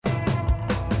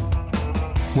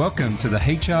Welcome to the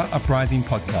HR Uprising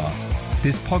podcast.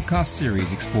 This podcast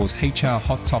series explores HR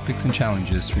hot topics and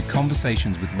challenges through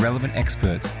conversations with relevant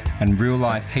experts and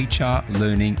real-life HR,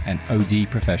 learning, and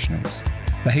OD professionals.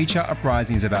 The HR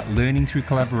Uprising is about learning through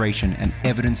collaboration and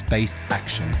evidence-based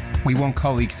action. We want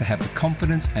colleagues to have the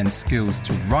confidence and skills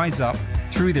to rise up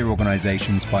through their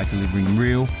organizations by delivering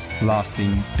real,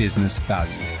 lasting business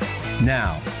value.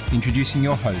 Now, introducing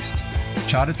your host,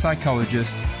 chartered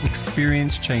psychologist,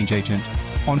 experienced change agent,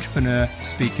 entrepreneur,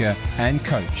 speaker, and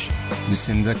coach,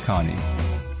 Lucinda Carney.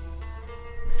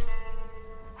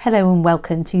 Hello and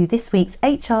welcome to this week's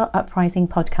HR Uprising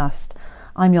podcast.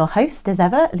 I'm your host, as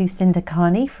ever, Lucinda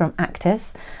Carney from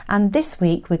Actus, and this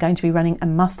week we're going to be running a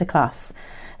masterclass.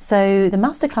 So the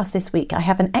masterclass this week, I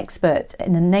have an expert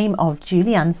in the name of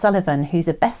Julie Ann Sullivan, who's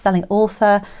a best-selling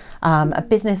author, a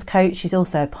business coach. She's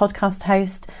also a podcast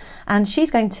host, and she's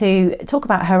going to talk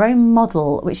about her own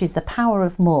model, which is the power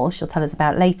of more. She'll tell us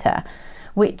about later,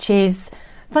 which is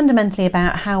fundamentally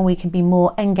about how we can be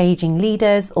more engaging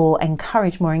leaders or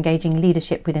encourage more engaging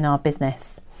leadership within our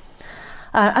business.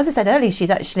 As I said earlier, she is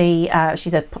a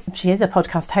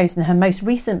podcast host, and her most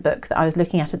recent book that I was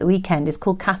looking at the weekend is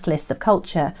called Catalysts of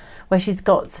Culture, where she's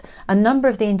got a number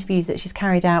of the interviews that she's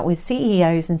carried out with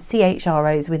CEOs and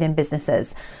CHROs within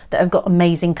businesses that have got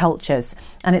amazing cultures.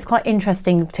 And it's quite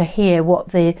interesting to hear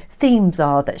what the themes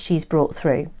are that she's brought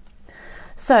through.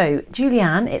 So, Julie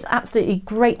Ann, it's absolutely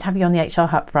great to have you on the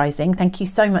HR Uprising. Thank you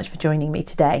so much for joining me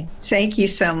today. Thank you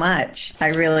so much.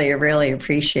 I really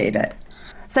appreciate it.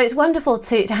 So it's wonderful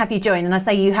to have you join. And I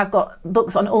say you have got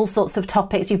books on all sorts of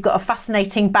topics. You've got a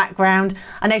fascinating background.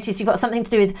 I noticed you've got something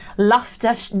to do with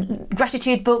laughter,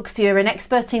 gratitude books. You're an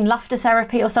expert in laughter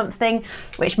therapy or something,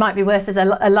 which might be worth as a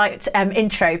light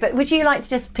intro. But would you like to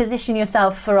just position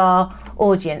yourself for our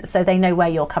audience so they know where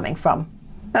you're coming from?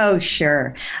 Oh,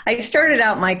 sure. I started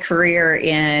out my career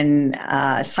in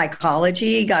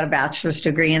psychology, got a bachelor's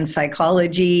degree in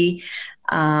psychology,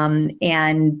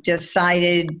 and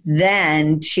decided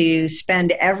then to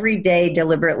spend every day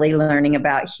deliberately learning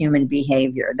about human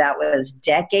behavior. That was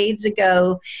decades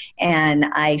ago, and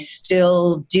I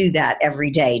still do that every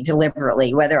day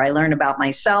deliberately, whether I learn about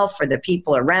myself or the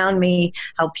people around me,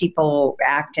 how people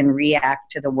act and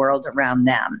react to the world around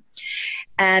them.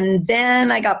 And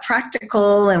then I got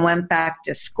practical and went back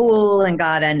to school and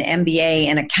got an MBA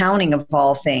in accounting of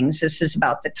all things. This is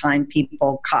about the time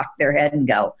people cock their head and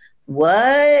go,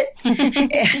 what?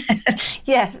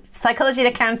 Yeah, psychology and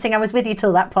accounting. I was with you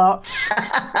till that part.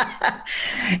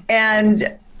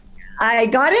 And I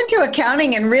got into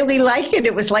accounting and really liked it.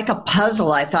 It was like a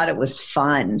puzzle. I thought it was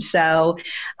fun. So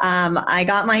I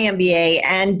got my MBA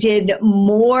and did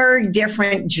more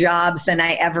different jobs than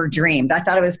I ever dreamed. I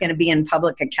thought I was going to be in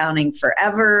public accounting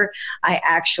forever. I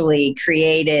actually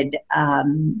created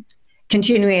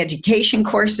continuing education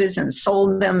courses and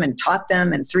sold them and taught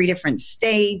them in 3 different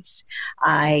states.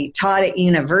 I taught at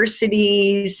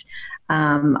universities.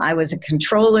 I was a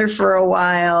controller for a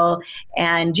while,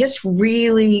 and just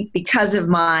really, because of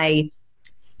my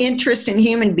interest in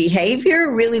human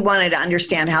behavior, really wanted to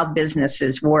understand how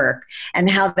businesses work and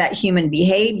how that human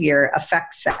behavior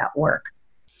affects that work.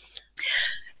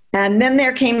 And then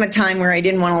there came a time where I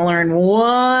didn't want to learn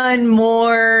one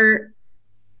more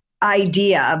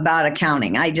idea about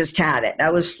accounting. I just had it. I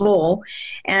was full.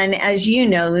 And as you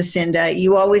know, Lucinda,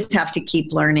 you always have to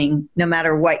keep learning no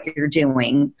matter what you're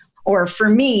doing. Or for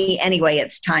me, anyway,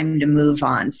 it's time to move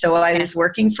on. So I was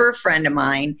working for a friend of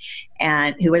mine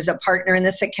and who was a partner in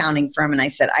this accounting firm, and I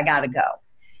said, I got to go.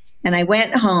 And I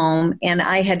went home, and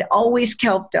I had always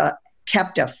kept a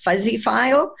fuzzy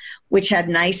file, which had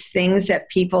nice things that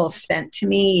people sent to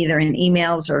me, either in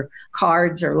emails or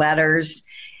cards or letters.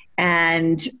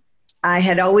 And I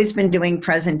had always been doing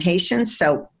presentations,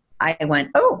 so I went,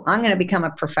 I'm going to become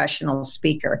a professional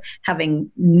speaker,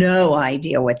 having no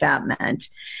idea what that meant.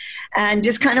 And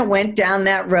just kind of went down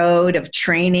that road of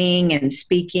training and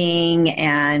speaking.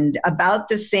 And about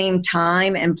the same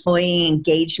time, employee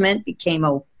engagement became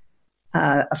a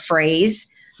phrase.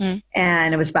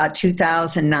 And it was about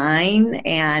 2009.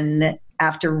 And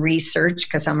after research,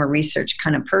 because I'm a research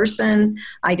kind of person,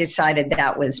 I decided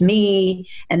that was me.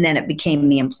 And then it became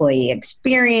the employee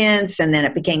experience. And then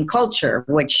it became culture,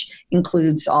 which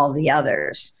includes all the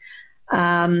others.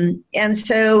 And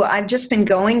so I've just been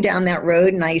going down that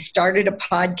road, and I started a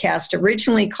podcast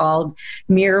originally called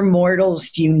Mere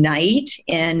Mortals Unite,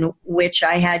 in which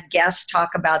I had guests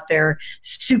talk about their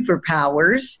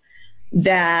superpowers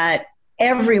that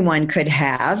everyone could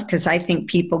have, because I think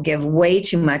people give way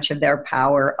too much of their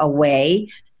power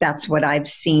away. That's what I've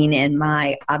seen in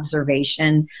my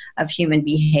observation of human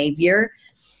behavior.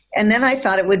 And then I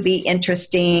thought it would be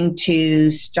interesting to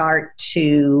start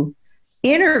to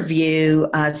interview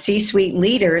C-suite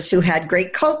leaders who had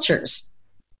great cultures.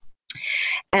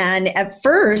 And at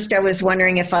first, I was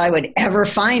wondering if I would ever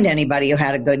find anybody who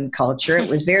had a good culture. It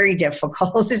was very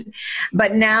difficult.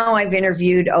 But now I've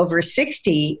interviewed over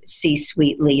 60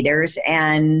 C-suite leaders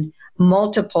and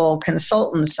multiple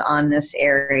consultants on this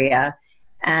area.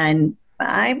 And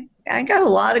I got a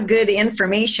lot of good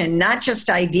information, not just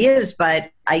ideas,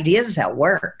 but ideas that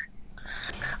work.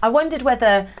 I wondered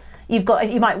whether you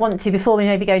might want to, before we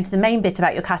maybe go into the main bit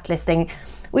about your catalyst thing,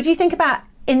 would you think about,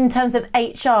 in terms of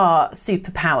HR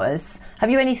superpowers, have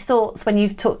you any thoughts when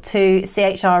you've talked to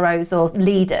CHROs or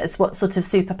leaders, what sort of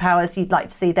superpowers you'd like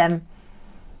to see them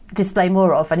display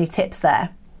more of? Any tips there?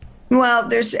 Well,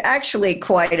 there's actually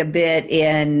quite a bit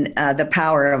in The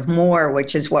Power of More,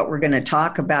 which is what we're going to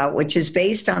talk about, which is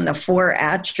based on the 4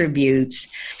 attributes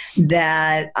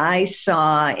that I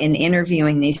saw in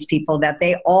interviewing these people that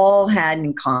they all had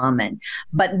in common.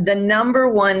 But the number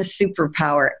one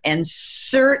superpower, and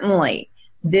certainly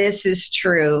this is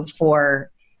true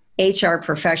for HR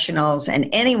professionals and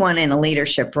anyone in a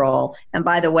leadership role, and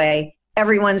by the way,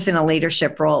 everyone's in a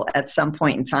leadership role at some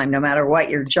point in time, no matter what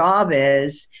your job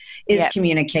is yep.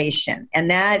 communication. And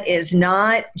that is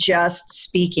not just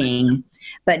speaking,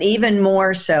 but even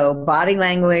more so body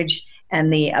language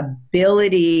and the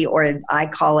ability, or I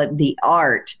call it the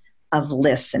art of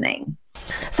listening.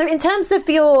 So in terms of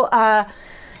your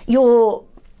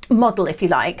model, if you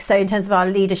like, so in terms of our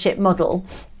leadership model,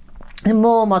 the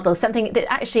more model, something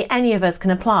that actually any of us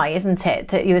can apply, isn't it?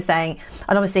 That you were saying,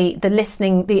 and obviously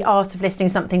the art of listening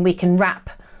is something we can wrap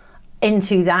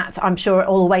into that, I'm sure,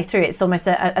 all the way through. It's almost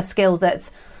a skill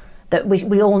that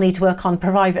we all need to work on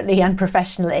privately and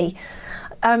professionally.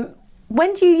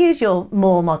 When do you use your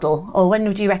more model, or when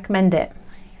would you recommend it?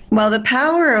 Well, the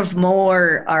Power of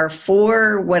More are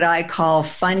 4 what I call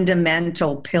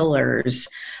fundamental pillars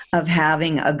of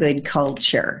having a good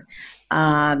culture.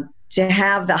 To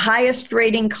have the highest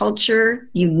rating culture,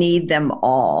 you need them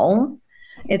all.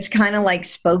 It's kind of like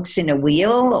spokes in a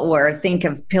wheel, or think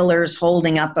of pillars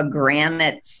holding up a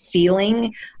granite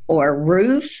ceiling or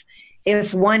roof.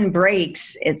 If one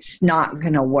breaks, it's not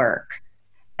going to work.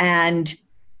 And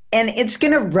it's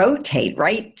going to rotate,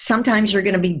 right? Sometimes you're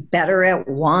going to be better at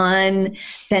one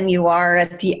than you are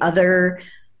at the other.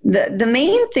 The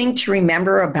main thing to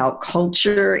remember about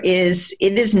culture is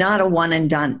it is not a one and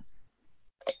done.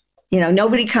 You know,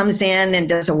 nobody comes in and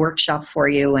does a workshop for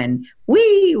you and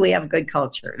we have good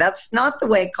culture. That's not the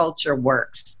way culture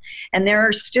works. And there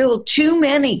are still too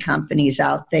many companies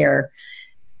out there,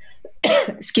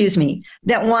 excuse me,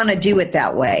 that want to do it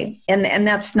that way. And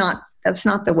that's not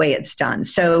the way it's done.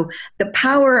 So the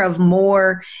Power of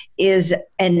More is,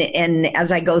 and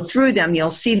as I go through them,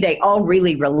 you'll see they all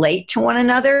really relate to one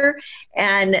another.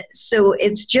 And so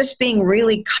it's just being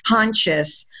really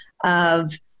conscious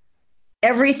of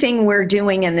everything we're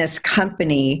doing in this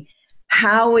company.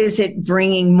 How is it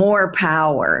bringing more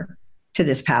power to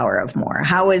this Power of More?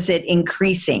 How is it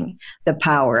increasing the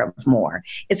power of more?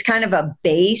 It's kind of a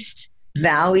base,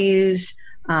 values,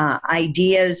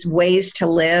 ideas, ways to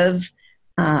live.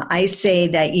 I say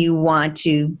that you want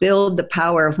to build the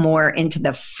Power of More into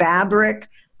the fabric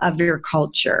of your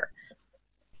culture.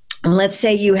 And let's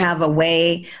say you have a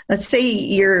way, let's say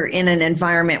you're in an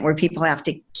environment where people have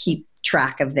to keep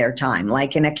track of their time,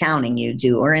 like in accounting you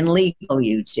do, or in legal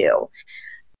you do.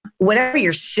 Whatever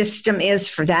your system is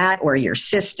for that, or your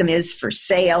system is for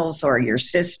sales, or your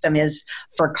system is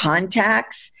for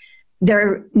contacts,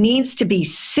 there needs to be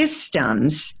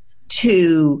systems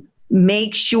to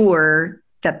make sure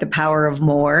that the Power of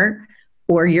More,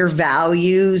 or your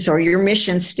values, or your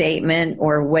mission statement,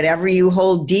 or whatever you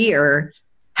hold dear,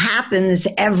 happens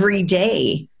every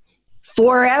day,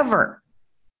 forever.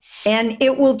 And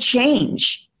it will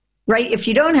change, right? If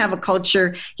you don't have a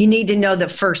culture, you need to know the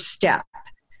first step,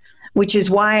 which is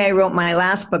why I wrote my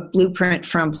last book, Blueprint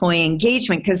for Employee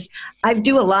Engagement, because I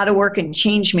do a lot of work in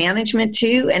change management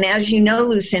too. And as you know,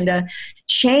 Lucinda,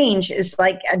 change is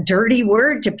like a dirty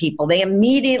word to people. They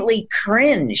immediately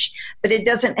cringe, but it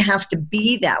doesn't have to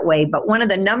be that way. But one of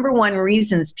the number one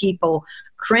reasons people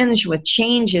cringe with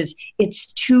change is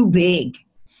it's too big.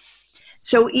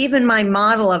 So even my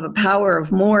model of a Power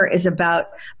of More is about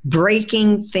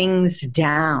breaking things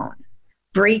down,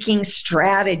 breaking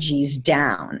strategies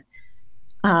down.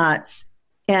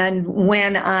 And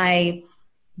when I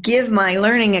give my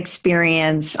learning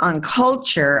experience on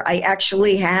culture, I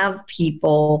actually have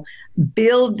people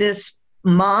build this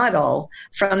model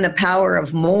from the Power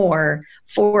of More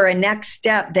for a next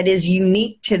step that is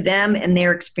unique to them and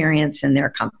their experience in their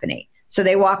company. So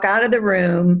they walk out of the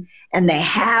room and they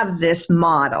have this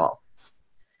model.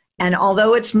 And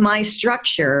although it's my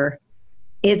structure,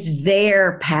 it's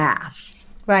their path.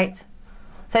 Right.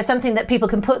 So something that people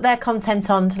can put their content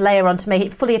on, to layer on, to make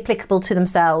it fully applicable to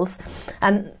themselves.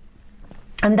 And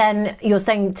then you're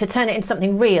saying to turn it into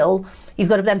something real, you've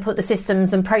got to then put the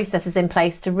systems and processes in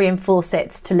place to reinforce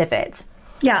it, to live it.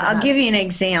 Yeah, I'll give you an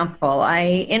example.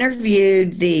 I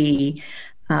interviewed the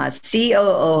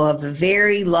COO of a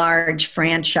very large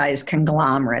franchise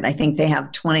conglomerate. I think they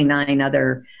have 29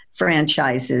 other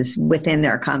franchises within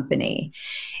their company.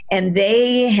 And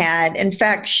they had, in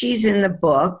fact, she's in the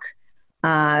book,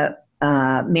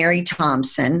 Mary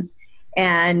Thompson,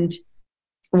 and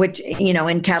which,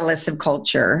 in Catalysts of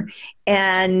Culture.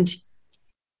 And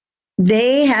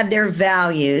they had their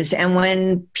values. And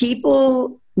when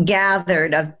people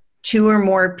gathered of 2 or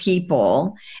more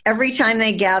people, every time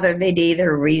they gathered, they'd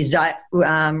either recite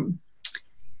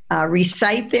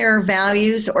their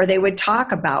values, or they would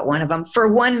talk about one of them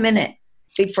for 1 minute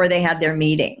before they had their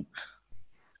meeting.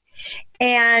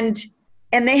 And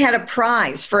they had a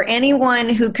prize for anyone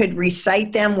who could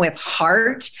recite them with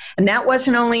heart. And that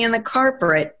wasn't only in the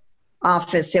corporate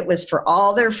office, it was for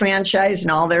all their franchise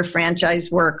and all their franchise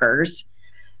workers.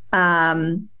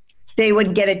 They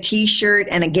would get a t-shirt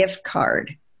and a gift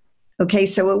card. Okay,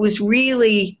 so it was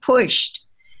really pushed.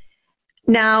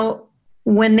 Now,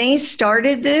 when they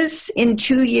started this, in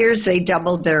 2 years, they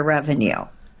doubled their revenue.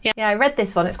 Yeah, I read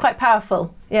this one. It's quite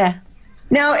powerful. Yeah.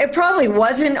 Now, it probably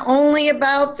wasn't only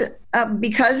about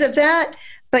because of that,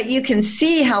 but you can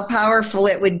see how powerful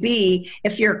it would be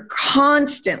if you're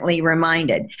constantly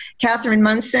reminded. Catherine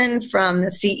Munson, from the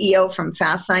CEO from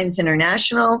Fast Signs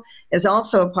International, is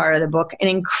also a part of the book. An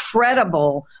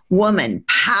incredible woman,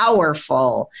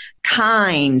 powerful,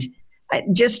 kind,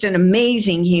 just an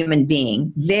amazing human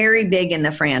being, very big in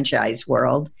the franchise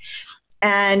world.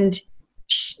 And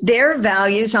their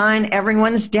values on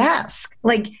everyone's desk.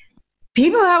 Like,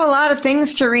 people have a lot of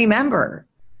things to remember,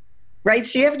 right?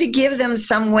 So you have to give them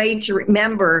some way to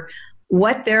remember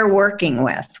what they're working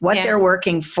with, what they're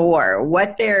working for,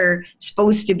 what they're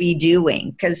supposed to be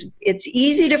doing, because it's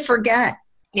easy to forget.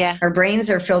 Yeah. Our brains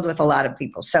are filled with a lot of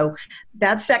people. So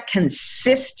that's that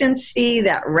consistency,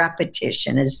 that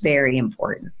repetition is very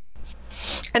important.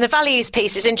 And the values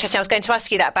piece is interesting. I was going to ask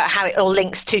you that about how it all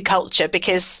links to culture,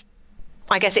 because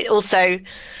I guess it also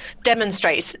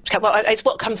demonstrates, well, it's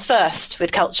what comes first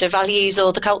with culture, values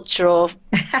or the culture, or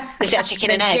is it a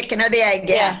chicken and egg? Chicken or the egg,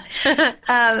 yeah.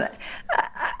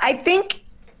 I think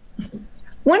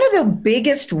one of the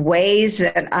biggest ways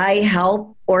that I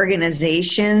help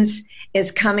organizations is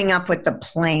coming up with the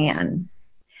plan.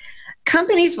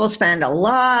 Companies will spend a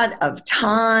lot of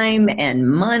time and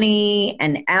money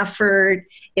and effort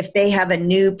if they have a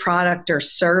new product or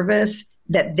service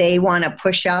that they want to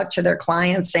push out to their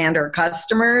clients and or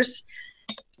customers.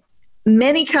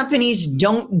 Many companies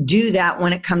don't do that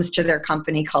when it comes to their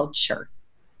company culture.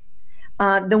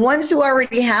 The ones who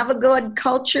already have a good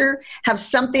culture have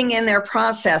something in their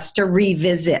process to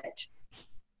revisit,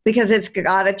 because it's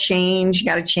got to change,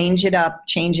 got to change it up,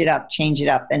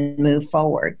 and move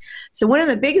forward. So one of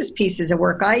the biggest pieces of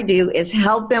work I do is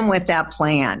help them with that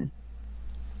plan.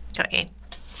 Okay.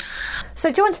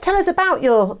 So do you want to tell us about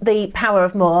the Power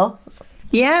of More?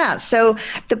 Yeah, so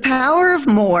the Power of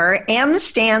More, M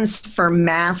stands for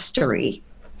mastery.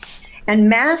 And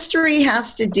mastery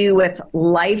has to do with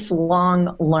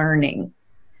lifelong learning.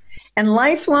 And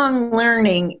lifelong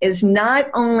learning is not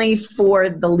only for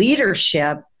the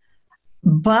leadership,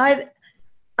 but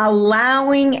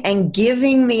allowing and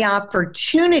giving the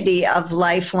opportunity of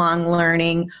lifelong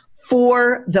learning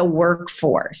for the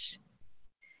workforce.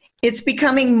 It's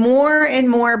becoming more and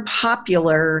more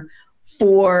popular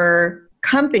for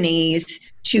companies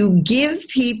to give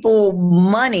people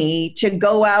money to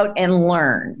go out and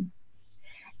learn,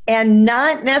 and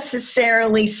not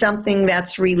necessarily something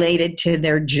that's related to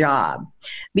their job.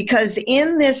 Because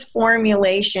in this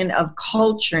formulation of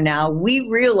culture now, we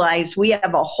realize we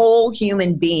have a whole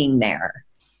human being there.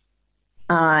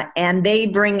 And they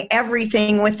bring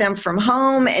everything with them from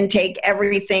home and take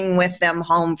everything with them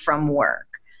home from work.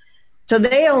 So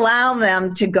they allow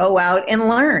them to go out and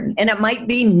learn. And it might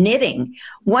be knitting.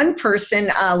 One person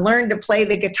learned to play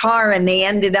the guitar, and they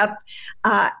ended up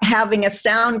having a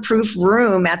soundproof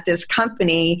room at this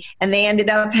company, and they ended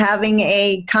up having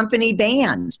a company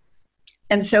band.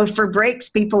 And so for breaks,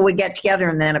 people would get together,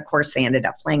 and then, of course, they ended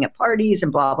up playing at parties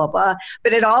and blah, blah, blah.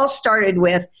 But it all started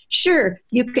with, sure,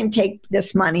 you can take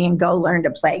this money and go learn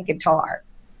to play guitar.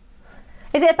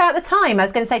 Is it about the time? I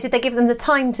was going to say, did they give them the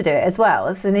time to do it as well?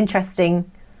 It's an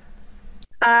interesting...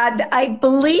 I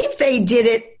believe they did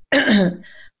it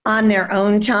on their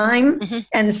own time,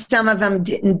 and some of them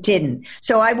didn't.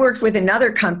 So I worked with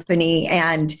another company,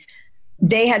 and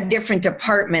they had different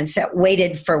departments that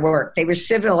waited for work. They were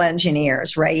civil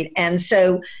engineers, right? And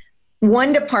so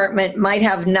one department might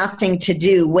have nothing to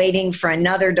do waiting for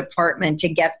another department to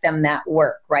get them that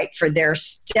work, right, for their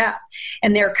step.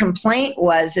 And their complaint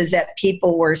is that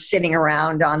people were sitting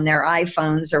around on their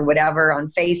iPhones or whatever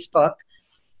on Facebook,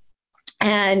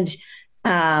 and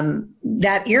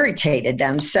that irritated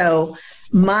them. So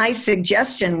my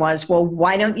suggestion was, well,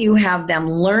 why don't you have them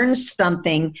learn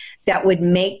something that would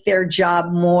make their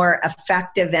job more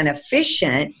effective and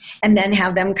efficient, and then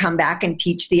have them come back and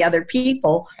teach the other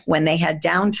people when they had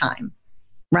downtime,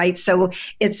 right? So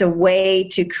it's a way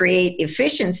to create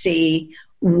efficiency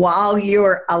while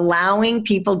you're allowing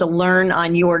people to learn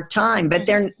on your time, but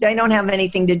they don't have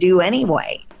anything to do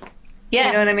anyway. Yeah.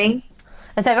 You know what I mean?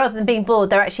 And so rather than being bored,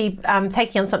 they're actually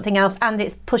taking on something else, and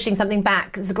it's pushing something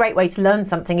back. It's a great way to learn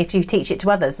something if you teach it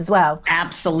to others as well.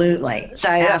 Absolutely. So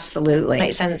absolutely.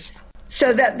 Makes sense.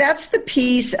 So that's the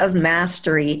piece of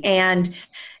mastery. And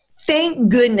thank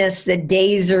goodness the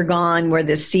days are gone where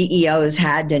the CEOs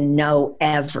had to know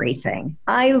everything.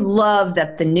 I love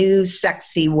that the new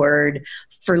sexy word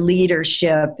for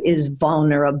leadership is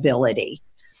vulnerability.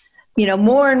 You know,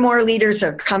 more and more leaders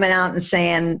are coming out and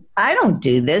saying, I don't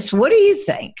do this. What do you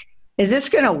think? Is this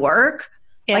going to work?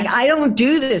 Yeah. Like, I don't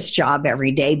do this job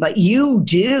every day, but you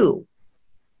do.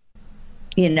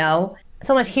 You know? It's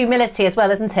almost humility as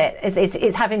well, isn't it?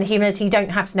 It's having the humility. You don't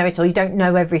have to know it all. You don't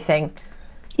know everything.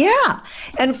 Yeah.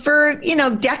 And for,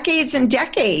 decades and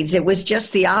decades, it was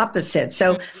just the opposite.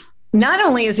 So not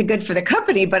only is it good for the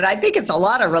company, but I think it's a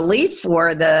lot of relief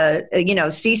for the,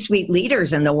 C-suite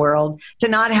leaders in the world to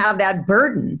not have that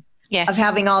burden of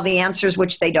having all the answers,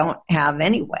 which they don't have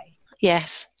anyway.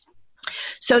 Yes.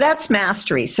 So that's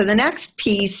mastery. So the next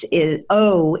piece is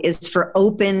for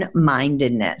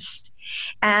open-mindedness.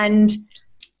 And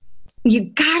you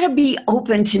got to be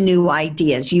open to new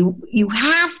ideas. You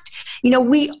have to,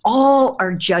 we all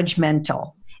are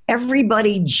judgmental.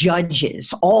 Everybody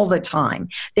judges all the time.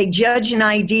 They judge an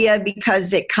idea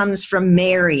because it comes from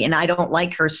Mary and I don't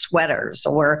like her sweaters,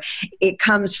 or it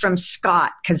comes from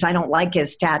Scott because I don't like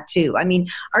his tattoo. I mean,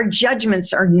 our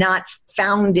judgments are not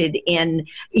founded in,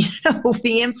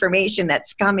 the information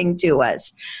that's coming to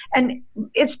us. And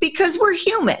it's because we're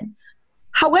human.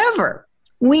 However,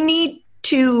 we need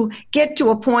to get to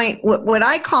a point, what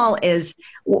I call is,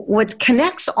 what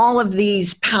connects all of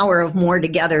these power of more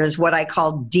together is what I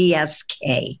call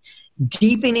DSK,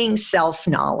 deepening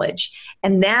self-knowledge.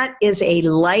 And that is a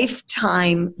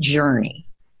lifetime journey,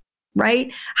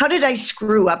 right? How did I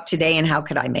screw up today and how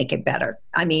could I make it better?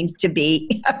 I mean, to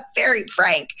be very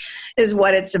frank, is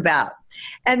what it's about.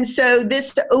 And so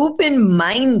this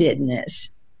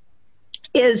open-mindedness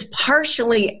is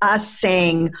partially us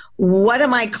saying, what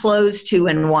am I closed to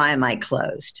and why am I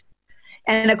closed?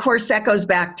 And of course, that goes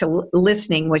back to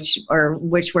listening, which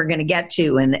we're going to get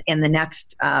to in the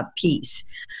next piece.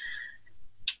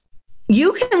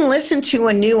 You can listen to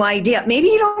a new idea. Maybe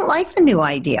you don't like the new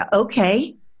idea.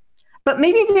 Okay. But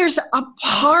maybe there's a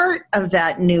part of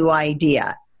that new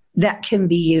idea that can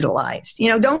be utilized.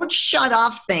 Don't shut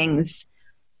off things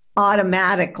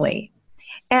automatically.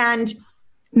 And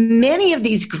many of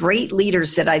these great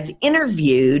leaders that I've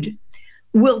interviewed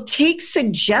will take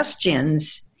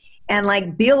suggestions, and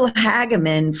like Bill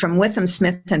Hageman from Witham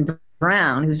Smith and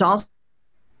Brown, who's also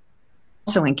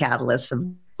in Catalysts of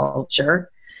Culture,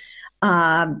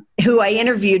 who I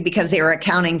interviewed because they were an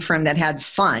accounting firm that had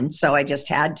fun, so I just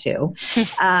had to.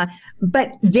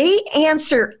 But they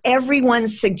answer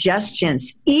everyone's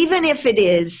suggestions, even if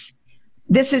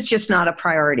this is just not a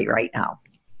priority right now,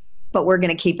 but we're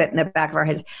going to keep it in the back of our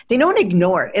heads. They don't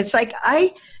ignore it. It's like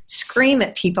I scream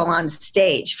at people on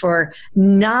stage for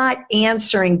not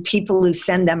answering people who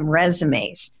send them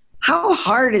resumes. How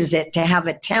hard is it to have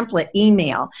a template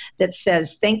email that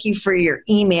says, thank you for your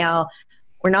email.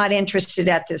 We're not interested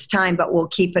at this time, but we'll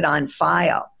keep it on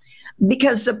file.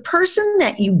 Because the person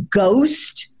that you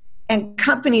ghost, and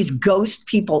companies ghost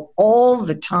people all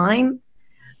the time,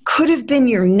 could have been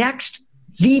your next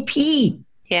VP.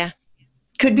 Yeah.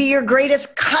 Could be your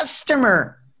greatest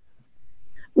customer.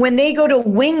 When they go to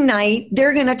wing night,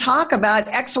 they're going to talk about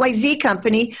XYZ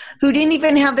company who didn't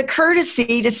even have the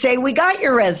courtesy to say, we got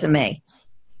your resume.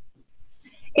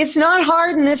 It's not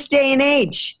hard in this day and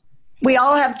age. We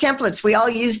all have templates. We all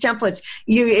use templates.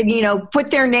 You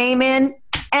put their name in,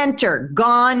 enter,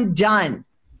 gone, done.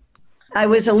 I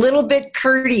was a little bit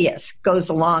courteous, goes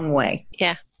a long way.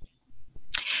 Yeah.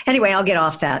 Anyway, I'll get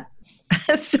off that.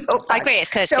 I agree. It's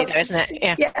courtesy, though, isn't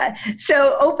it? Yeah.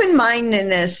 So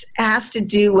open-mindedness has to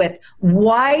do with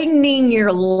widening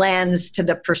your lens to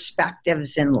the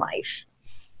perspectives in life.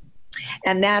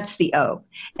 And that's the O.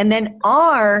 And then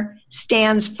R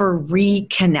stands for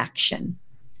reconnection.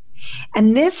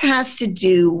 And this has to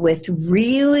do with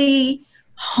really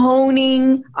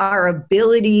honing our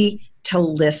ability to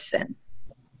listen.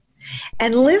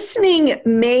 And listening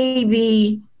may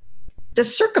be the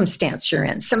circumstance you're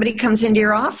in. Somebody comes into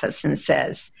your office and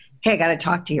says, hey, I got to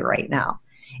talk to you right now.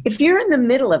 If you're in the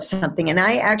middle of something, and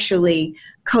I actually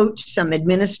coached some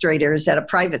administrators at a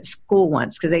private school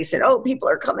once because they said, oh, people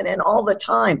are coming in all the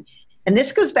time. And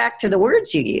this goes back to the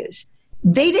words you use.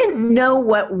 They didn't know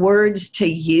what words to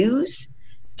use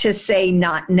to say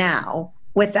not now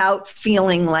without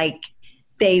feeling like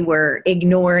they were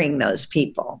ignoring those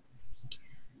people.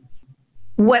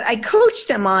 What I coached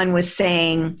them on was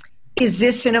saying, is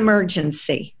this an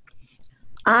emergency?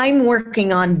 I'm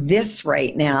working on this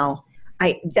right now.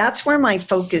 That's where my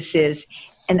focus is.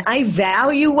 And I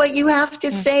value what you have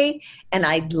to say. And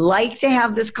I'd like to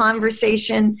have this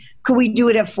conversation. Could we do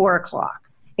it at 4:00?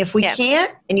 If we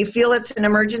can't, and you feel it's an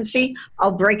emergency,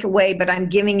 I'll break away, but I'm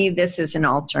giving you this as an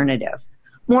alternative.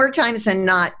 More times than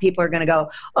not, people are going to go,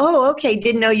 oh, okay,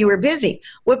 didn't know you were busy.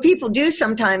 What people do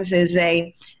sometimes is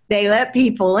they let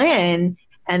people in,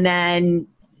 and then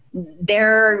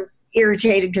they're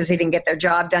irritated because they didn't get their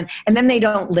job done, and then they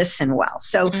don't listen well.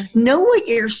 So know what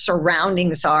your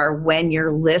surroundings are when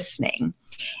you're listening,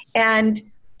 and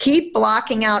keep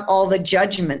blocking out all the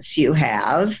judgments you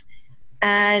have,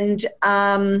 and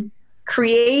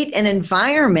create an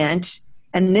environment.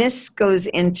 And this goes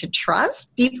into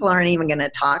trust. People aren't even going to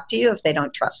talk to you if they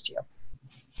don't trust you.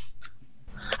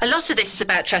 A lot of this is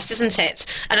about trust, isn't it?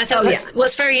 And I thought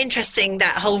what's very interesting,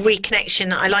 that whole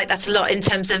reconnection, I like that a lot in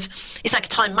terms of, it's like a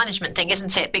time management thing,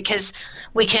 isn't it? Because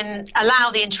we can allow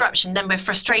the interruption, then we're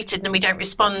frustrated and we don't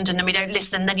respond and then we don't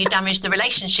listen, and then you damage the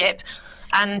relationship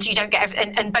and you don't get,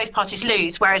 and both parties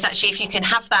lose. Whereas actually if you can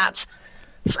have that,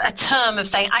 a term of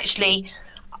saying, actually,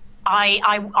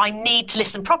 I need to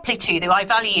listen properly to you, I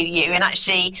value you, and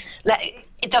actually,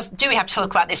 do we have to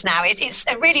talk about this now? It's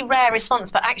a really rare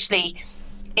response, but actually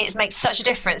it makes such a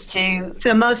difference to it's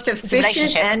the most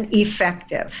efficient and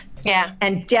effective. Yeah.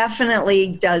 And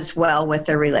definitely does well with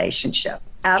the relationship.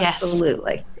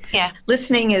 Absolutely. Yes. Yeah.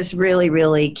 Listening is really,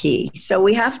 really key. So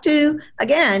we have to,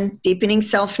 again, deepening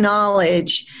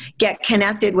self-knowledge, get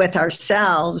connected with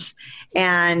ourselves,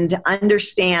 and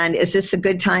understand, is this a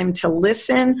good time to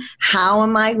listen? How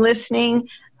am I listening?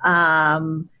 Are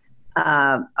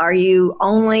you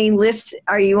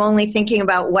only thinking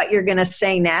about what you're going to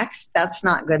say next? That's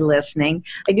not good listening.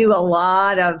 I do a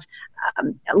lot of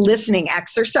listening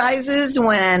exercises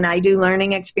when I do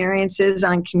learning experiences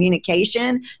on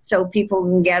communication, so people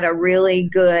can get a really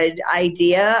good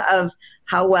idea of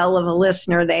how well of a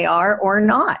listener they are or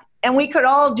not. And we could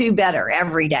all do better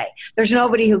every day. There's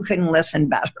nobody who couldn't listen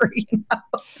better, you know.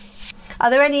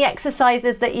 Are there any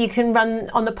exercises that you can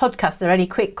run on the podcast? Are there any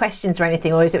quick questions or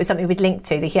anything, or is it something we'd link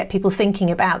to that you get people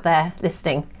thinking about their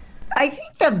listening? I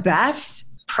think the best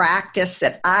practice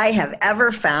that I have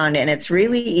ever found, and it's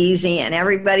really easy and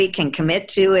everybody can commit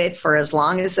to it for as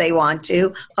long as they want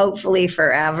to, hopefully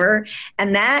forever,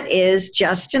 and that is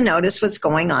just to notice what's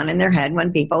going on in their head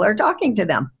when people are talking to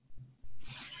them.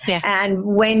 Yeah. And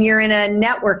when you're in a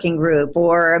networking group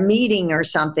or a meeting or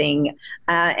something,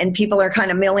 and people are kind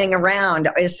of milling around,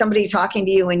 is somebody talking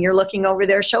to you and you're looking over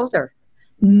their shoulder?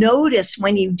 Notice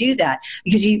when you do that,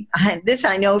 because this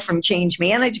I know from change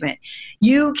management,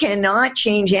 you cannot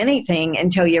change anything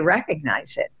until you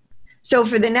recognize it. So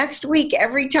for the next week,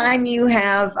 every time you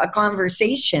have a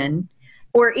conversation,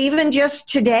 or even just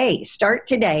today, start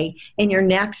today in your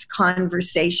next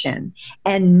conversation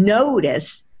and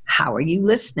notice, how are you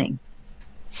listening?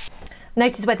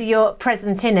 Notice whether you're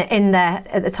present in there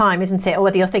at the time, isn't it? Or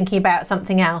whether you're thinking about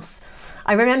something else.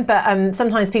 I remember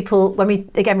sometimes people, when we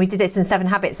did it in 7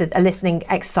 Habits, a listening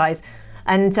exercise,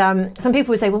 and some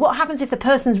people would say, well, what happens if the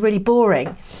person's really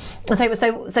boring? And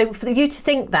so for you to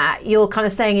think that, you're kind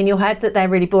of saying in your head that they're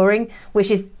really boring,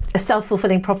 which is a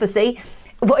self-fulfilling prophecy.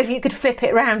 What if you could flip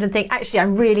it around and think, actually,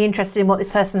 I'm really interested in what this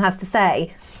person has to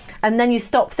say? And then you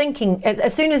stop thinking.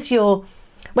 As soon as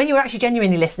when you're actually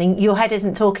genuinely listening, your head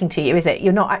isn't talking to you, is it?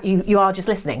 You're not. You are just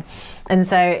listening, and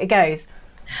so it goes.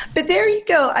 But there you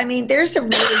go. I mean, there's a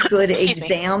really good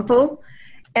example,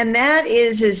 and that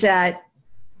is that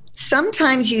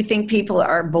sometimes you think people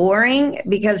are boring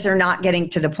because they're not getting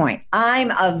to the point.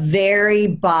 I'm a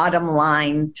very bottom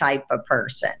line type of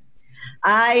person.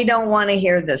 I don't want to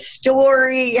hear the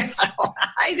story.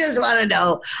 I just want to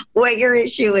know what your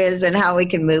issue is and how we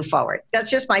can move forward.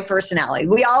 That's just my personality.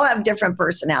 We all have different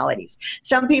personalities.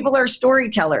 Some people are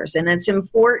storytellers, and it's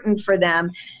important for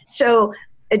them. So,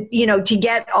 to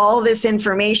get all this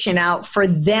information out for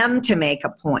them to make a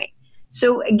point.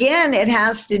 So again, it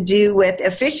has to do with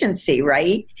efficiency,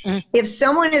 right? If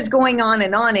someone is going on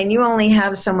and you only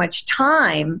have so much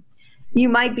time, you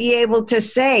might be able to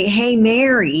say, hey,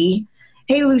 Mary,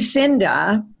 hey,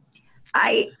 Lucinda,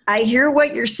 I hear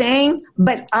what you're saying,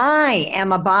 but I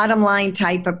am a bottom line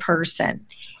type of person.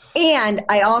 And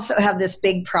I also have this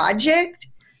big project.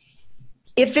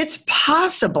 If it's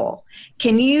possible,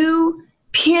 can you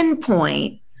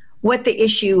pinpoint what the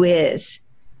issue is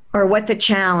or what the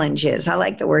challenge is? I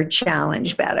like the word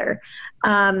challenge better,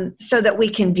 so that we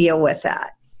can deal with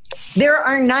that. There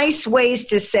are nice ways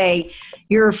to say,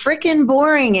 you're freaking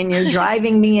boring and you're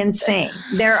driving me insane.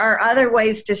 There are other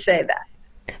ways to say that.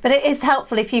 But it is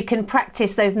helpful if you can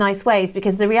practice those nice ways,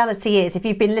 because the reality is if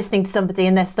you've been listening to somebody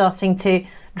and they're starting to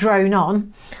drone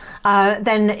on,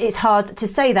 then it's hard to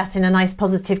say that in a nice,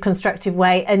 positive, constructive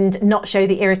way and not show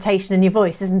the irritation in your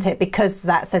voice, isn't it?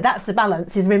 So that's the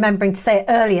balance, is remembering to say it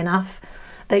early enough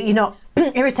that you're not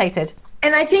irritated.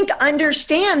 And I think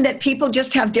understand that people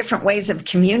just have different ways of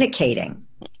communicating.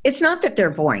 It's not that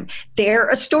they're boring. They're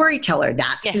a storyteller.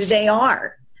 That's who they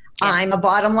are. Yeah. I'm a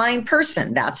bottom line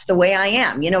person. That's the way I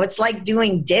am. It's like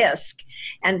doing DISC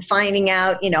and finding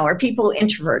out, are people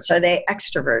introverts? Are they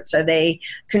extroverts? Are they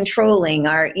controlling?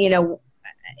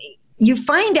 You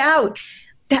find out.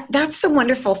 That's the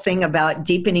wonderful thing about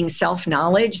deepening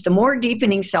self-knowledge. The more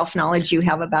deepening self-knowledge you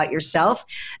have about yourself,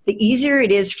 the easier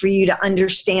it is for you to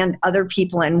understand other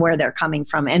people and where they're coming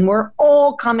from. And we're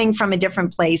all coming from a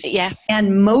different place. Yeah.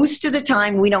 And most of the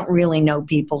time, we don't really know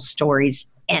people's stories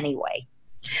anyway.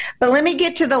 But let me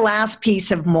get to the last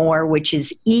piece of more, which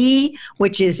is E,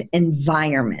 which is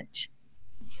environment.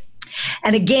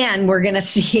 And again, we're going to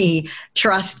see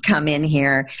trust come in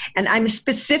here. And I'm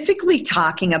specifically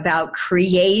talking about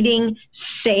creating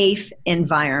safe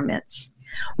environments.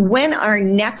 When our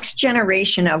next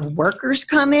generation of workers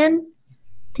come in,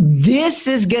 this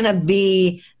is going to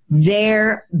be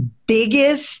their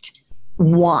biggest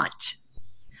want.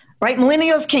 Right?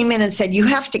 Millennials came in and said, you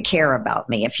have to care about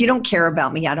me. If you don't care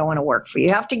about me, I don't want to work for you.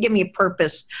 You have to give me a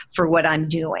purpose for what I'm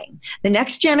doing. The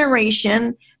next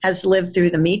generation has lived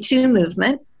through the Me Too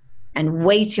movement and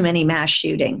way too many mass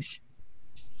shootings.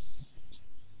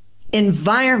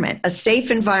 Environment, a safe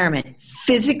environment,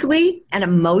 physically and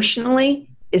emotionally,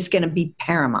 is going to be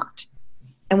paramount.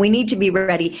 And we need to be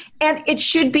ready. And it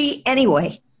should be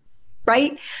anyway,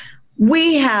 right?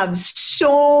 We have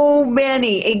so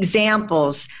many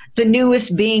examples, the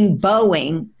newest being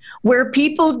Boeing, where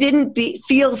people didn't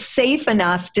feel safe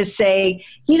enough to say,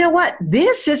 you know what,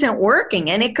 this isn't working,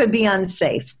 and it could be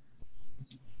unsafe.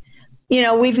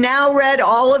 We've now read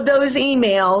all of those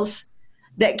emails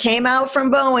that came out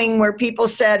from Boeing where people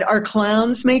said, are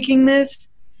clowns making this?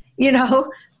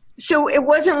 So it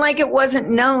wasn't like it wasn't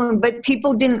known, but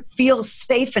people didn't feel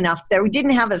safe enough. They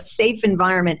didn't have a safe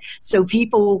environment so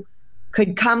people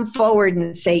could come forward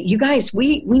and say, you guys,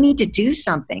 we need to do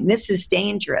something. This is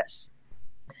dangerous.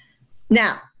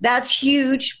 Now, that's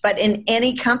huge, but in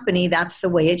any company, that's the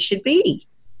way it should be,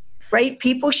 right?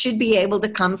 People should be able to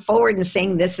come forward and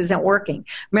saying this isn't working.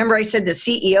 Remember, I said the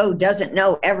CEO doesn't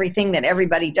know everything that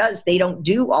everybody does. They don't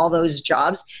do all those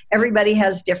jobs. Everybody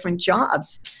has different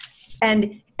jobs.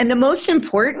 And the most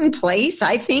important place,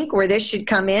 I think, where this should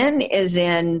come in is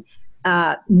in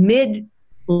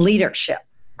mid-leadership.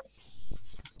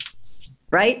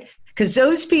 Right? Because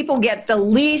those people get the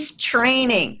least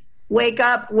training. Wake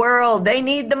up, world. They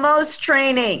need the most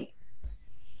training.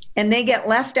 And they get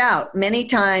left out many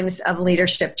times of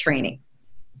leadership training.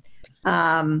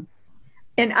 And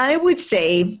I would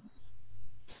say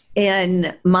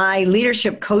in my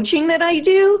leadership coaching that I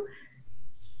do,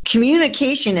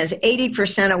 communication is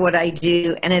 80% of what I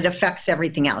do, and it affects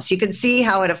everything else. You can see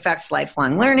how it affects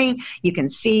lifelong learning. You can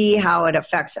see how it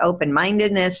affects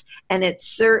open-mindedness, and it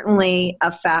certainly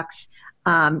affects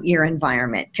your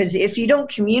environment. Because if you don't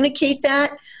communicate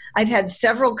that, I've had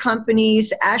several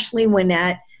companies, Ashley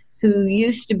Winnett, who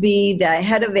used to be the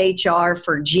head of HR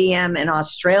for GM in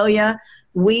Australia.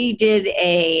 We did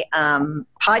a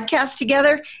podcast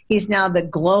together. He's now the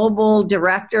global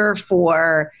director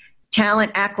for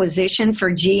talent acquisition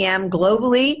for GM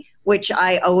globally, which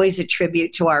I always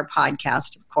attribute to our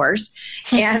podcast, of course.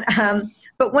 And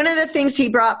but one of the things he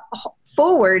brought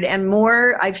forward, and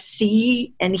more I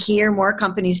see and hear more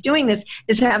companies doing this,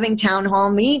 is having town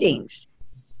hall meetings.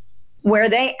 where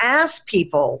they ask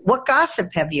people, what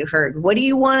gossip have you heard? What do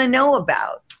you want to know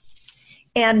about?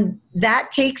 And that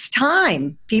takes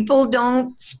time. People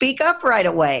don't speak up right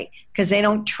away because they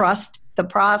don't trust the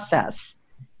process,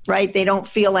 right? They don't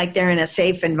feel like they're in a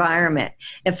safe environment.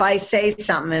 If I say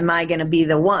something, am I going to be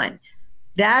the one?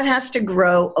 That has to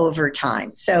grow over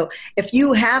time. So if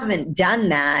you haven't done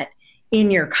that in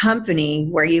your company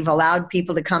where you've allowed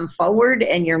people to come forward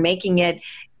and you're making it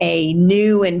a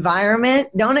new environment,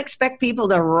 don't expect people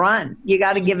to run. You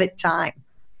got to give it time.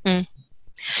 Mm.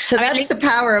 So that's the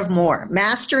power of more.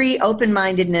 Mastery,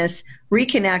 open-mindedness,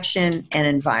 reconnection, and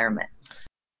environment.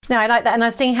 No, I like that. And I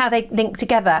was seeing how they link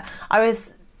together. I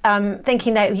was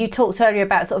thinking that you talked earlier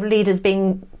about sort of leaders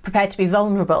being prepared to be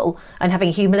vulnerable and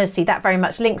having humility. That very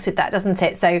much links with that, doesn't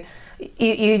it? So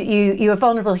you are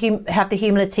vulnerable, have the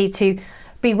humility to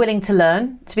be willing to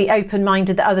learn, to be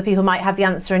open-minded that other people might have the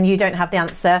answer and you don't have the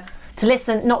answer, to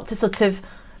listen, not to sort of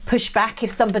push back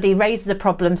if somebody raises a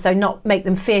problem, so not make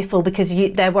them fearful because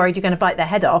they're worried you're going to bite their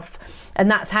head off. And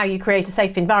that's how you create a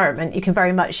safe environment. You can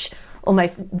very much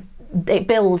it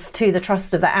builds to the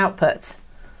trust of that output.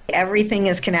 Everything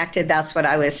is connected. That's what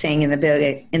I was saying in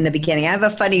the beginning. I have a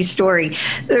funny story.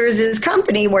 There was this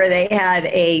company where they had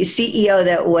a CEO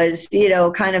that was,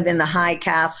 kind of in the high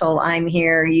castle, I'm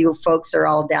here, you folks are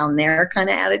all down there kind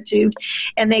of attitude.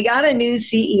 And they got a new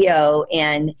CEO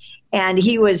and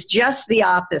he was just the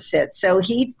opposite. So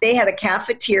they had a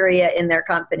cafeteria in their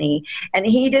company, and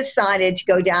he decided to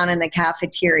go down in the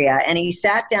cafeteria, and he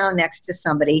sat down next to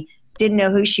somebody, didn't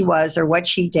know who she was or what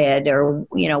she did or,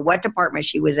 what department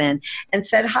she was in, and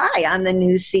said, "Hi, I'm the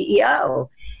new CEO."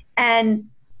 And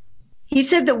he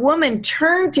said the woman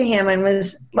turned to him and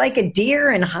was like a deer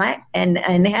in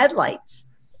headlights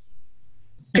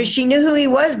because she knew who he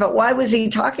was, but why was he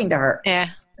talking to her?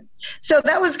 Yeah. So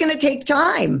that was going to take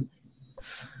time.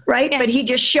 Right? Yeah. But he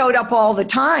just showed up all the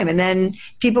time. And then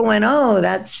people went, oh,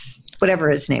 that's whatever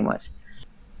his name was.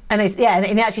 And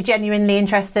and actually genuinely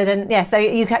interested. And so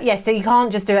you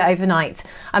can't just do it overnight.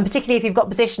 And particularly if you've got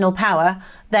positional power,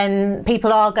 then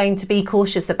people are going to be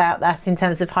cautious about that in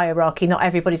terms of hierarchy. Not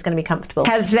everybody's going to be comfortable.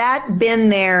 Has that been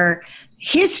their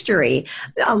history?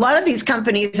 A lot of these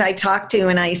companies I talk to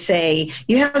and I say,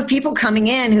 you have people coming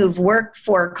in who've worked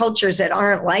for cultures that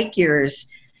aren't like yours.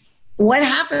 What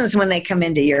happens when they come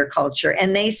into your culture?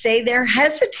 And they say they're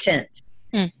hesitant.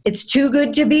 It's too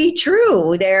good to be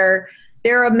true. They're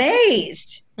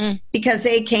amazed because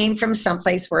they came from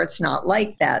someplace where it's not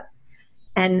like that.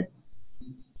 And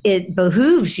it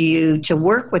behooves you to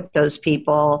work with those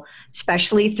people,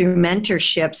 especially through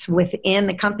mentorships within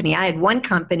the company. I had one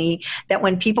company that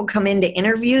when people come in to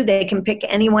interview, they can pick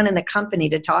anyone in the company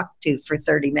to talk to for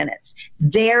 30 minutes.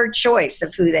 Their choice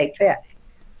of who they pick.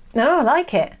 No, I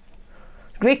like it.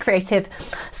 Very creative.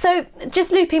 So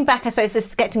just looping back, I suppose,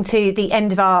 just getting to the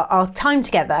end of our time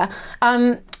together,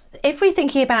 if we're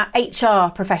thinking about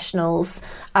HR professionals,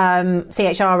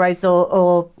 CHROs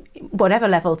or whatever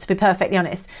level, to be perfectly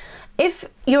honest, if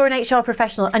you're an HR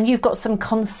professional and you've got some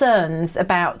concerns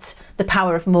about the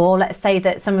power of more, let's say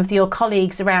that some of your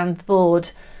colleagues around the board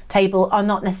table are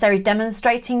not necessarily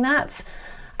demonstrating that,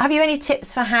 have you any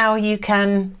tips for how you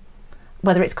can,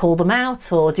 whether it's call them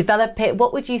out or develop it?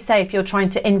 What would you say if you're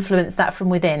trying to influence that from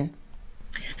within?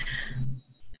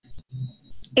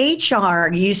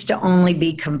 HR used to only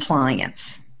be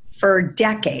compliance for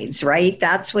decades, right?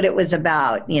 That's what it was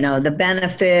about, the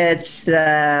benefits,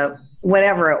 the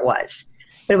whatever it was.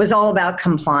 But it was all about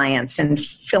compliance and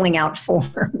filling out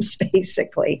forms,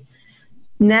 basically.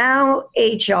 Now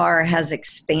HR has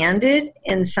expanded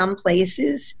in some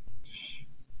places,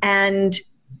 and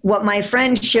what my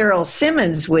friend Cheryl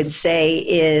Simmons would say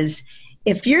is,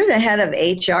 if you're the head of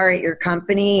HR at your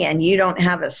company and you don't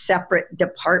have a separate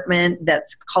department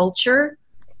that's culture,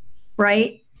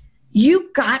 right?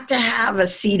 You got to have a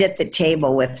seat at the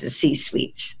table with the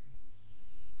C-suites.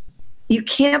 You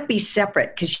can't be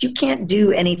separate because you can't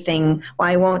do anything. Well,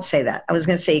 I won't say that. I was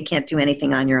going to say you can't do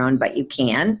anything on your own, but you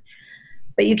can.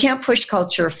 But you can't push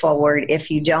culture forward if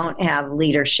you don't have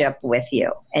leadership with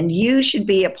you. And you should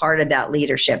be a part of that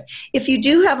leadership. If you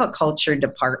do have a culture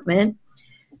department,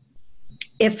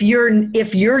 if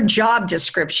your job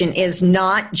description is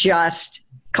not just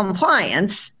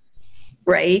compliance,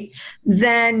 right,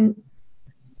 then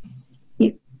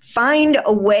you find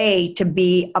a way to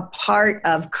be a part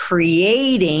of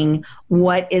creating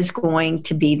what is going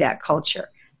to be that culture.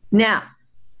 Now,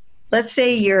 let's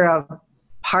say you're a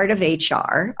part of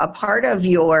HR, a part of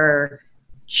your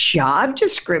job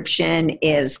description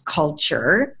is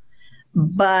culture,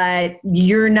 but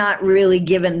you're not really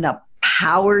given the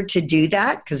power to do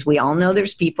that, because we all know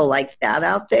there's people like that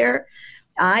out there,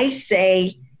 I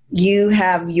say you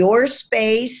have your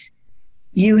space,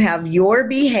 you have your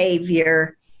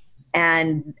behavior,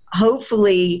 and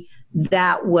hopefully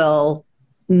that will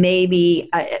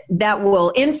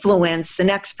influence the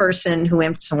next person who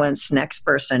influences the next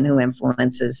person who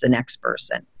influences the next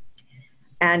person.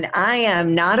 And I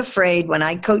am not afraid when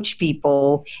I coach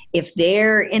people, if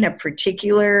they're in a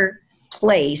particular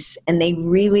place and they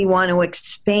really want to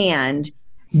expand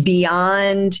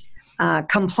beyond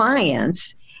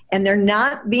compliance, and they're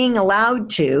not being allowed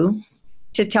to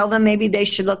tell them maybe they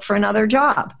should look for another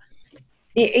job.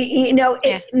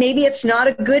 Maybe it's not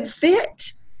a good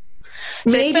fit.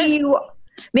 So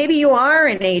maybe you are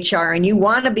in HR and you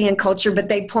want to be in culture, but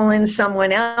they pull in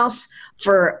someone else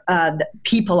for the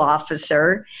people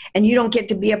officer, and you don't get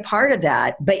to be a part of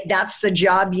that. But that's the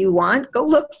job you want. Go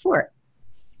look for it.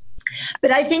 But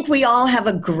I think we all have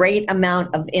a great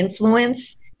amount of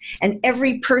influence, and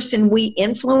every person we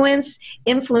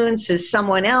influences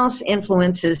someone else,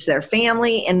 influences their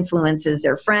family, influences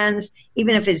their friends.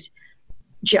 Even if it's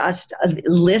just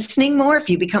listening more, if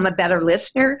you become a better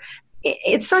listener,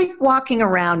 it's like walking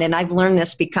around, and I've learned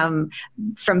this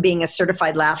from being a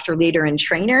certified laughter leader and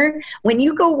trainer. When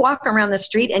you go walk around the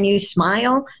street and you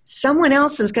smile, someone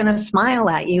else is going to smile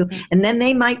at you, and then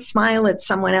they might smile at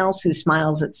someone else who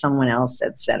smiles at someone else,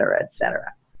 et cetera, et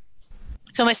cetera.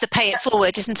 It's almost the pay it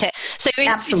forward, isn't it? So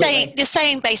you're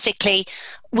saying basically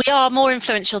we are more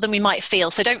influential than we might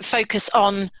feel. So don't focus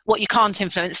on what you can't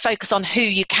influence. Focus on who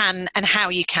you can and how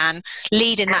you can.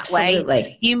 Lead in that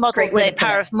way. You model the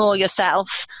power of more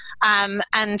yourself.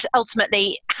 And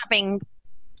ultimately, having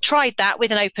tried that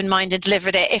with an open mind and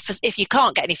delivered it, if you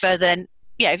can't get any further, then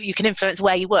you can influence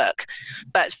where you work.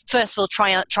 But first of all, try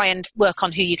and work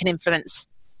on who you can influence.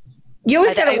 You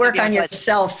always got to work on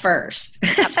yourself first.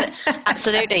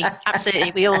 Absolutely.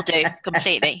 We all do,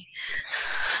 completely.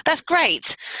 That's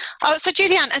great. So,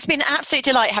 Julie Ann, it's been an absolute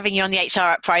delight having you on the HR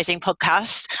Uprising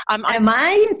podcast.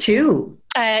 Mine too.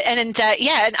 And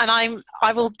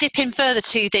I will dip in further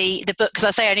to the book,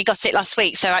 because I only got it last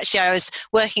week. So actually, I was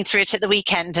working through it at the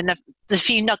weekend, and the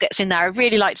few nuggets in there. I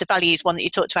really liked the values one that you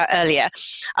talked about earlier,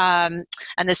 and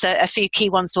there's a few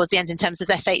key ones towards the end in terms of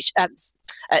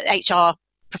HR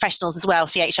professionals as well,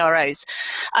 CHROs.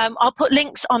 I'll put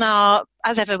links on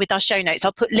as ever with our show notes,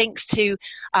 I'll put links to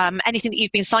anything that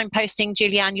you've been signposting,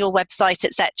 Julie Ann, your website,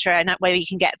 etc. And that way you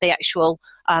can get the actual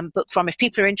book from if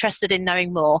people are interested in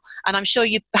knowing more. And I'm sure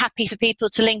you're happy for people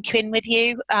to link in with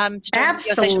you to join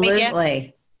your social media.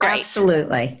 Great.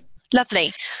 Absolutely.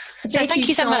 Lovely. So thank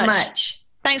you so much.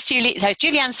 Thanks, Julie. So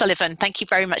Julie Ann Sullivan, thank you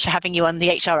very much for having you on the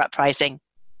HR Uprising.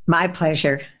 My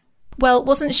pleasure. Well,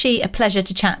 wasn't she a pleasure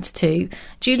to chat to?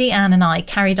 Julie Ann and I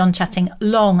carried on chatting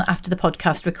long after the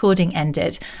podcast recording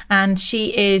ended, and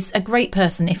she is a great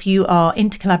person if you are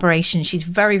into collaboration. She's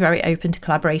very, very open to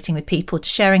collaborating with people, to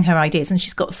sharing her ideas, and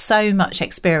she's got so much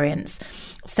experience.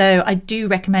 So I do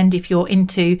recommend, if you're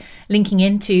into linking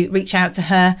in, to reach out to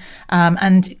her,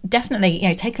 and definitely,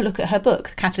 take a look at her book,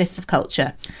 The Catalysts of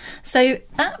Culture. So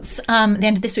that's the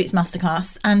end of this week's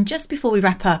masterclass. And just before we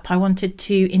wrap up, I wanted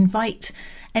to invite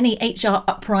any HR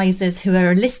uprisers who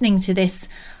are listening to this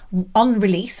on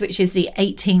release, which is the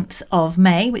 18th of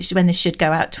May, which is when this should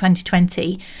go out,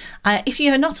 2020. If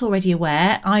you're not already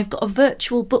aware, I've got a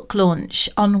virtual book launch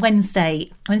on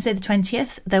Wednesday the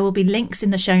 20th. There will be links in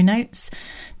the show notes.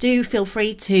 Do feel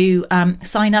free to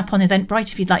sign up on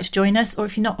Eventbrite if you'd like to join us, or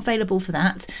if you're not available for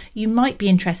that, you might be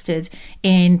interested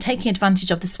in taking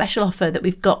advantage of the special offer that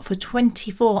we've got for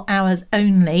 24 hours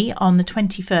only on the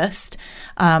 21st,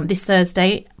 this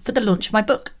Thursday, for the launch of my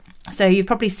book. So you've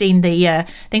probably seen the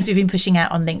things we've been pushing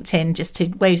out on LinkedIn just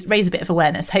to raise a bit of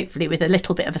awareness, hopefully with a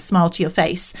little bit of a smile to your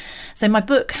face. So my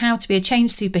book, How to Be a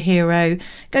Change Superhero,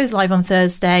 goes live on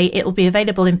Thursday. It will be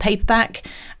available in paperback,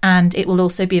 and it will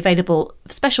also be available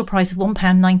special price of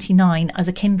 £1.99 as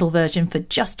a Kindle version for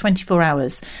just 24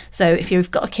 hours. So if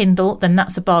you've got a Kindle, then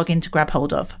that's a bargain to grab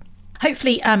hold of.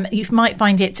 Hopefully you might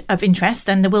find it of interest,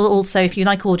 and there will also, if you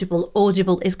like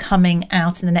Audible is coming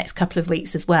out in the next couple of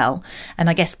weeks as well. And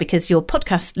I guess because you're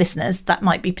podcast listeners, that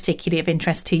might be particularly of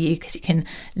interest to you, because you can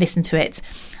listen to it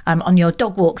on your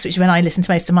dog walks, which is when I listen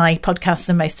to most of my podcasts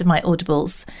and most of my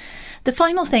Audibles. The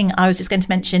final thing I was just going to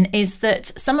mention is that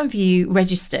some of you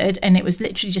registered, and it was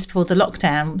literally just before the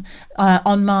lockdown,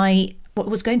 on my what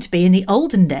was going to be in the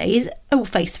olden days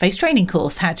face-to-face training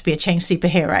course, How to Be a Change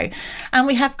Superhero. And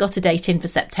we have got a date in for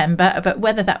September, but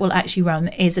whether that will actually run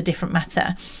is a different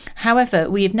matter. However,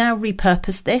 we have now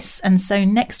repurposed this, and so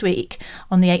next week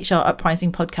on the HR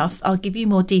Uprising podcast, I'll give you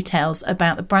more details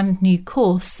about the brand new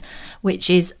course, which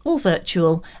is all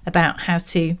virtual, about how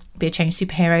to be a change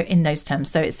superhero in those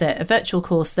terms. So it's a virtual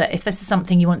course that if this is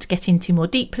something you want to get into more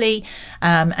deeply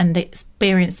and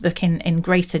experience the book in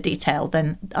greater detail,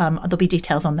 then there'll be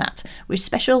details on that, with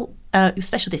special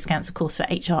discounts, of course, for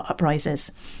HR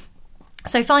Uprisers.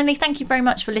 So finally, thank you very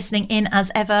much for listening in as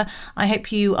ever. I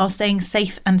hope you are staying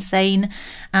safe and sane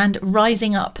and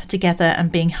rising up together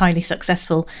and being highly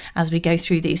successful as we go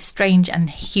through these strange and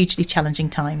hugely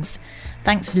challenging times.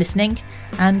 Thanks for listening,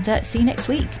 and see you next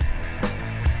week.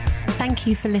 Thank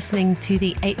you for listening to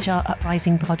the HR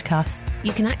Uprising podcast.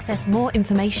 You can access more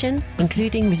information,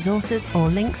 including resources or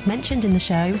links mentioned in the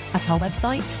show, at our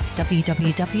website,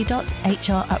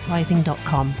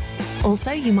 www.hruprising.com.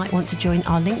 Also, you might want to join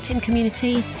our LinkedIn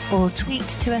community or tweet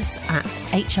to us at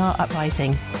HR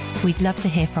Uprising. We'd love to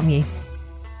hear from you.